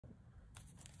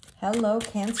Hello,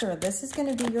 Cancer. This is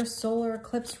going to be your solar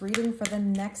eclipse reading for the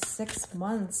next 6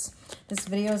 months. This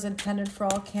video is intended for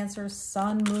all Cancer,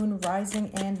 Sun, Moon, Rising,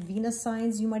 and Venus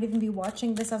signs. You might even be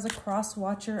watching this as a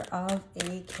cross-watcher of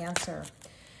a Cancer.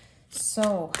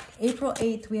 So, April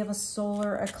 8th, we have a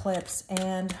solar eclipse,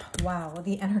 and wow,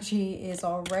 the energy is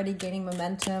already gaining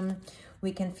momentum.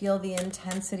 We can feel the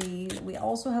intensity. We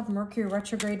also have Mercury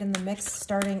retrograde in the mix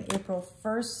starting April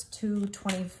 1st to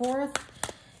 24th.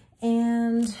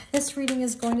 And this reading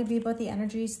is going to be about the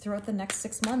energies throughout the next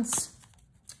 6 months.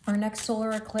 Our next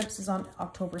solar eclipse is on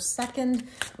October 2nd.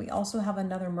 We also have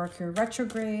another Mercury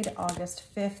retrograde, August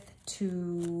 5th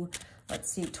to,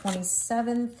 let's see,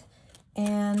 27th.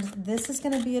 And this is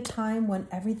going to be a time when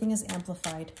everything is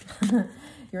amplified.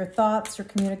 Your thoughts, your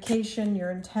communication, your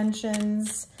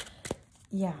intentions.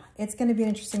 Yeah, it's going to be an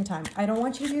interesting time. I don't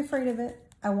want you to be afraid of it.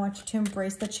 I want you to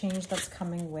embrace the change that's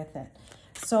coming with it.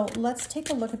 So let's take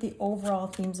a look at the overall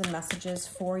themes and messages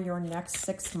for your next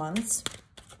 6 months.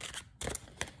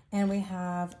 And we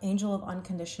have Angel of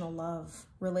Unconditional Love,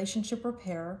 Relationship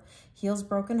Repair, Heals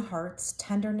Broken Hearts,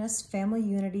 Tenderness, Family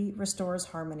Unity, Restores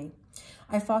Harmony.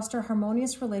 I foster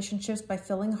harmonious relationships by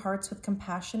filling hearts with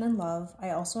compassion and love. I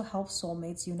also help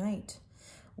soulmates unite.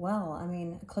 Well, I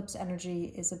mean, eclipse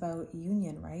energy is about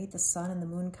union, right? The sun and the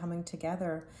moon coming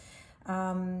together.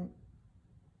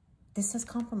 This is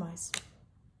compromise.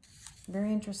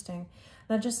 Very interesting.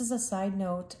 Now, just as a side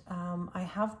note, I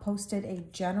have posted a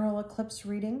general eclipse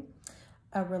reading,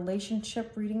 a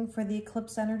relationship reading for the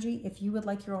eclipse energy. If you would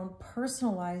like your own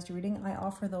personalized reading, I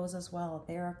offer those as well.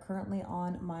 They are currently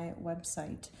on my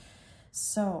website.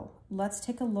 So let's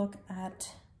take a look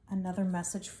at another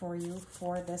message for you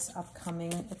for this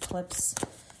upcoming eclipse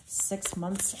 6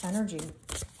 months energy.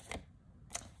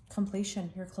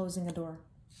 Completion. You're closing a door.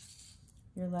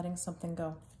 You're letting something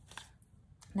go.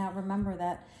 Now, remember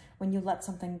that when you let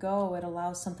something go, it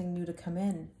allows something new to come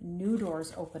in. New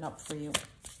doors open up for you.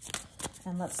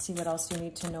 And let's see what else you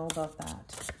need to know about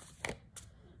that.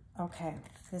 Okay,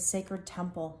 the sacred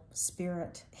temple,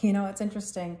 spirit. You know, it's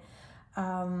interesting.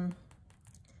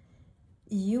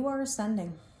 You are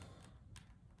ascending.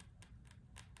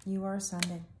 You are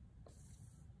ascending.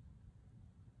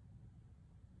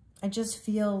 I just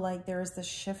feel like there is this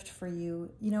shift for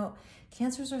you. You know,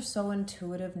 Cancers are so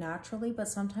intuitive naturally, but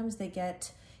sometimes they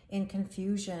get in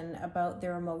confusion about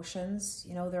their emotions,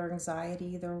 you know, their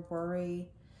anxiety, their worry,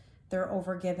 their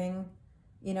overgiving.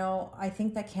 You know, I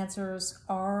think that Cancers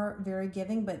are very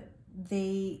giving, but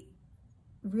they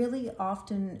really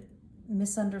often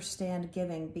misunderstand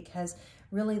giving, because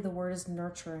really the word is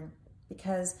nurturing,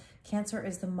 because Cancer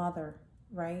is the mother,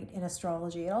 right, in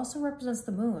astrology. It also represents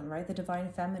the moon, right, the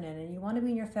divine feminine, and you want to be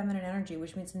in your feminine energy,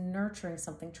 which means nurturing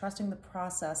something, trusting the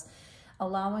process,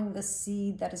 allowing the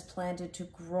seed that is planted to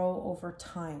grow over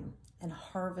time and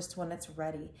harvest when it's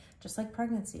ready. Just like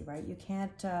pregnancy, right? You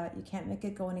can't make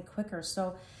it go any quicker.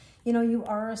 So, you know, you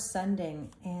are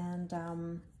ascending,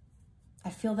 and I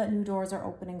feel that new doors are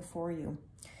opening for you.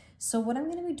 So what I'm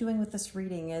going to be doing with this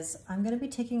reading is I'm going to be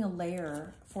taking a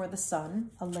layer for the sun,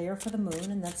 a layer for the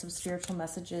moon, and then some spiritual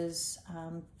messages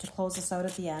to close us out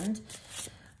at the end.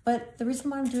 But the reason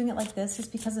why I'm doing it like this is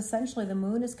because essentially the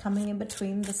moon is coming in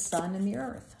between the sun and the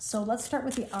earth. So let's start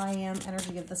with the I am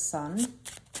energy of the sun.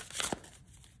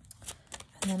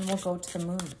 And then we'll go to the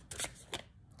moon.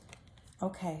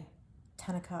 Okay,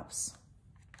 10 of Cups.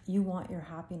 You want your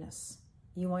happiness.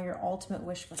 You want your ultimate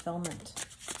wish fulfillment.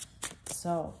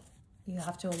 So you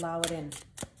have to allow it in.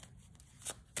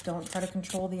 Don't try to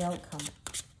control the outcome.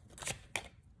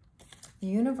 The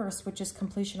universe, which is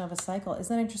completion of a cycle.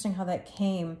 Isn't it interesting how that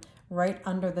came right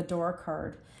under the door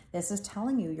card? This is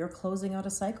telling you you're closing out a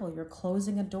cycle. You're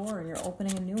closing a door and you're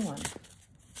opening a new one.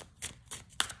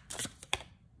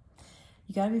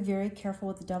 You got to be very careful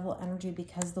with the devil energy,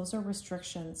 because those are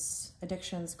restrictions,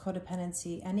 addictions,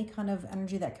 codependency, any kind of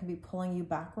energy that can be pulling you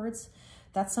backwards.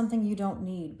 That's something you don't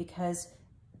need, because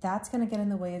that's going to get in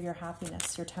the way of your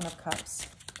happiness, your 10 of Cups.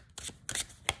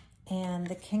 And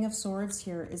the King of Swords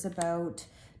here is about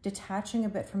detaching a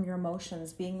bit from your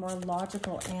emotions, being more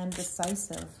logical and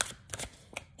decisive.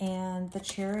 And the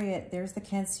Chariot, there's the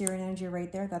Cancerian energy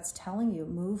right there. That's telling you,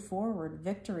 move forward,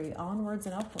 victory, onwards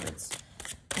and upwards.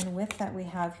 And with that, we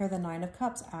have here the 9 of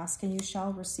Cups. Ask and you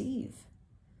shall receive.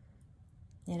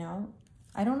 You know,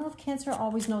 I don't know if Cancer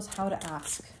always knows how to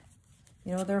ask.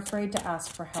 You know, they're afraid to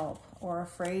ask for help or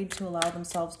afraid to allow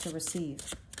themselves to receive.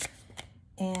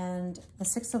 And the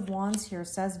 6 of Wands here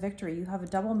says victory. You have a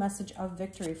double message of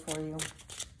victory for you.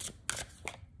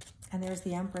 And there's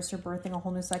the Empress. You're birthing a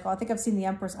whole new cycle. I think I've seen the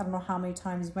Empress I don't know how many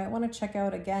times. You might want to check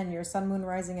out, again, your Sun, Moon,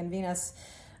 Rising, and Venus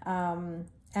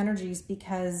energies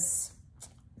because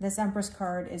this Empress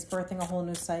card is birthing a whole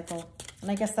new cycle.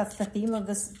 And I guess that's the theme of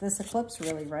this eclipse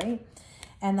really, right?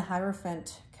 And the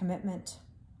Hierophant, commitment,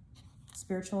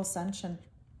 spiritual ascension,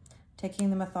 taking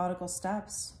the methodical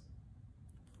steps.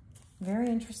 Very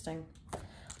interesting.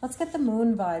 Let's get the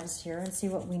moon vibes here and see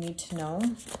what we need to know.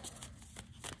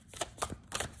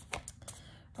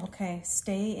 Okay,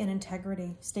 stay in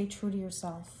integrity. Stay true to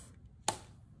yourself.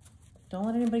 Don't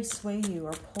let anybody sway you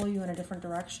or pull you in a different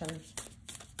direction.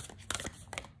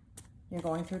 You're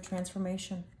going through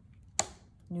transformation.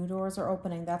 New doors are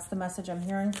opening. That's the message I'm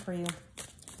hearing for you.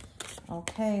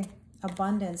 Okay,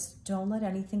 abundance. Don't let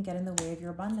anything get in the way of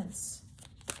your abundance.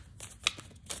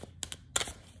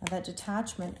 Now that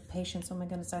detachment, patience, oh my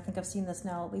goodness, I think I've seen this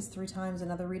now at least 3 times in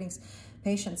other readings.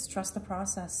 Patience, trust the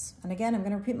process. And again, I'm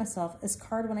going to repeat myself. This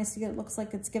card, when I see it, it looks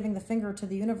like it's giving the finger to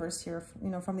the universe here, you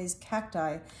know, from these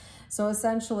cacti. So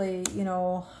essentially, you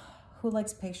know, who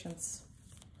likes patience?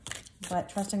 But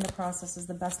trusting the process is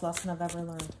the best lesson I've ever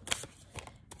learned.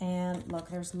 And look,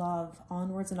 there's love.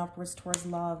 Onwards and upwards towards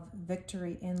love.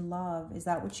 Victory in love. Is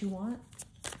that what you want?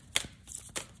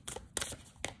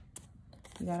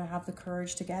 You got to have the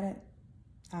courage to get it.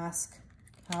 Ask.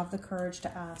 Have the courage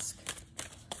to ask.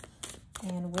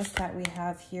 And with that, we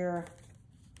have here,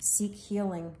 seek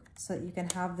healing so that you can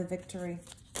have the victory.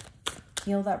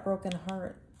 Heal that broken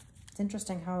heart. It's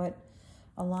interesting how it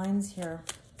aligns here.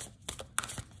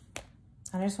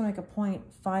 And I just want to make a point,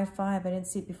 5-5, I didn't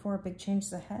see it before, big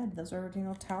changes ahead. Those are, you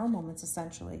know, tower moments,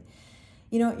 essentially.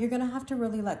 You know, you're going to have to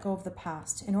really let go of the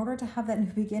past in order to have that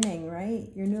new beginning,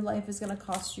 right? Your new life is going to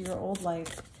cost you your old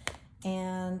life.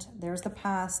 And there's the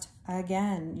past.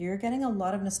 Again, you're getting a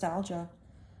lot of nostalgia.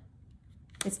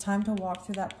 It's time to walk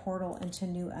through that portal into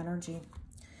new energy.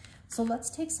 So let's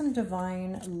take some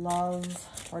divine love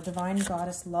or divine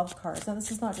goddess love cards. Now,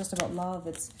 this is not just about love.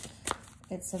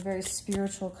 It's a very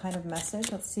spiritual kind of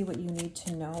message. Let's see what you need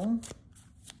to know.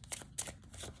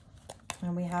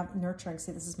 And we have nurturing.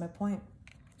 See, this is my point.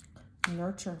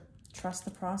 Nurture. Trust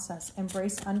the process.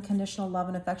 Embrace unconditional love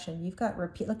and affection. You've got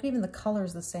repeat. Look, even the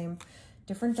colors the same.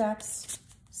 Different decks.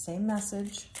 Same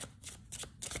message.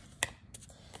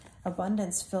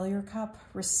 Abundance. Fill your cup.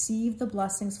 Receive the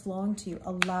blessings flowing to you.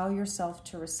 Allow yourself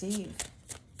to receive.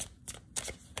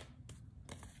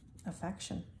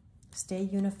 Affection. Stay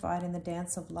unified in the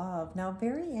dance of love. Now,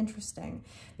 very interesting,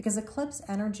 because eclipse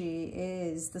energy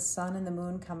is the sun and the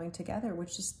moon coming together,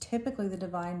 which is typically the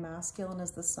divine masculine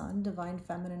as the sun, divine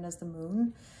feminine as the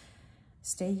moon.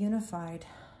 Stay unified.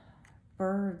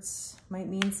 Birds might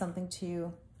mean something to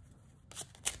you.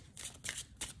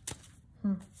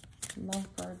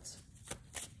 Love birds.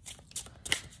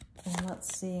 And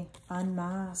let's see.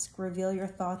 Unmask. Reveal your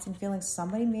thoughts and feelings.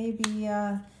 Somebody may be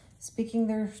speaking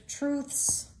their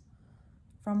truths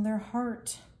from their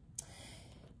heart.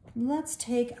 Let's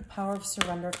take a Power of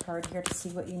Surrender card here to see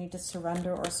what you need to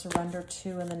surrender or surrender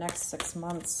to in the next 6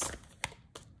 months.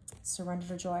 Surrender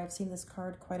to joy. I've seen this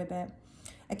card quite a bit.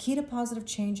 A key to positive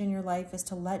change in your life is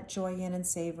to let joy in and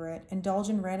savor it. Indulge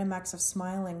in random acts of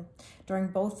smiling. During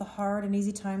both the hard and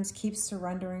easy times, keep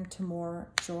surrendering to more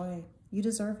joy. You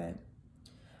deserve it.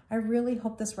 I really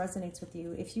hope this resonates with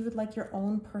you. If you would like your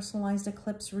own personalized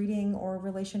eclipse reading or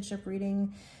relationship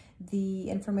reading, the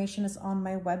information is on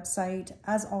my website.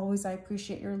 As always, I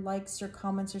appreciate your likes, your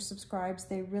comments, your subscribes.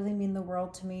 They really mean the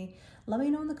world to me. Let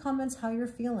me know in the comments how you're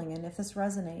feeling and if this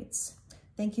resonates.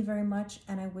 Thank you very much,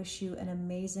 and I wish you an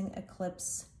amazing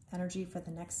eclipse energy for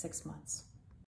the next 6 months.